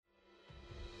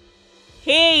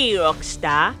Hey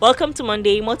Rockstar! Welcome to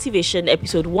Monday Motivation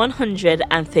episode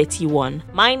 131.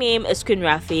 My name is Queen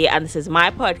Rafi and this is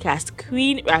my podcast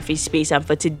Queen Rafi Space, and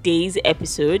for today's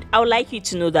episode, I would like you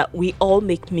to know that we all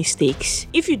make mistakes.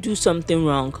 If you do something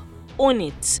wrong, own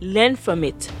it, learn from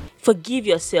it, forgive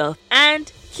yourself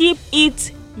and keep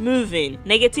it moving.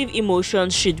 Negative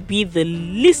emotions should be the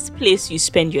least place you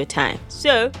spend your time.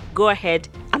 So go ahead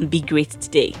and be great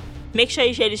today. Make sure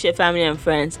you share this with your family and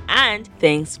friends, and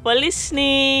thanks for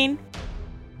listening.